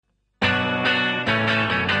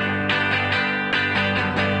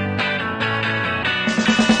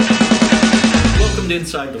to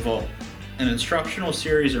Inside the Vault, an instructional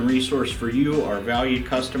series and resource for you, our valued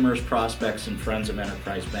customers, prospects, and friends of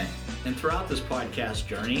Enterprise Bank. And throughout this podcast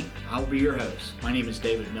journey, I'll be your host. My name is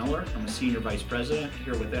David Miller. I'm a Senior Vice President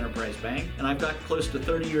here with Enterprise Bank, and I've got close to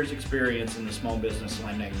 30 years experience in the small business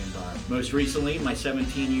lending environment. Most recently, my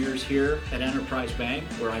 17 years here at Enterprise Bank,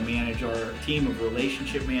 where I manage our team of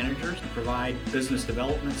relationship managers and provide business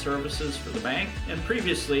development services for the bank, and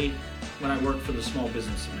previously when I worked for the Small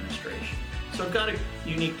Business Administration. So I've got a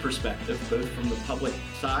unique perspective, both from the public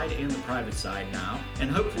side and the private side now,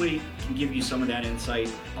 and hopefully can give you some of that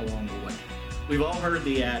insight along the way. We've all heard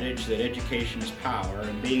the adage that education is power,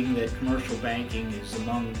 and being that commercial banking is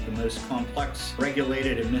among the most complex,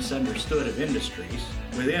 regulated, and misunderstood of industries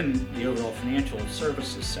within the overall financial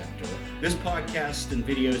services sector, this podcast and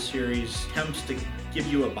video series attempts to give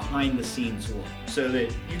you a behind-the-scenes look so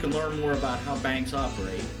that you can learn more about how banks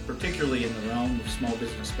operate, particularly in the realm of small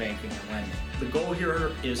business banking and lending. The goal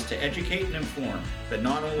here is to educate and inform, but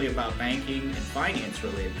not only about banking and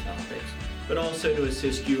finance-related topics, but also to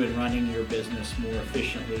assist you in running your business more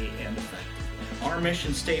efficiently and effectively. Our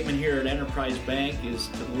mission statement here at Enterprise Bank is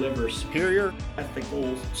to deliver superior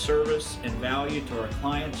ethical service and value to our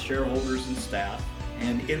clients, shareholders, and staff.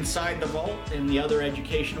 And Inside the Vault and the other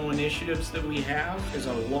educational initiatives that we have is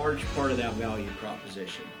a large part of that value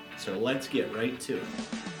proposition. So let's get right to it.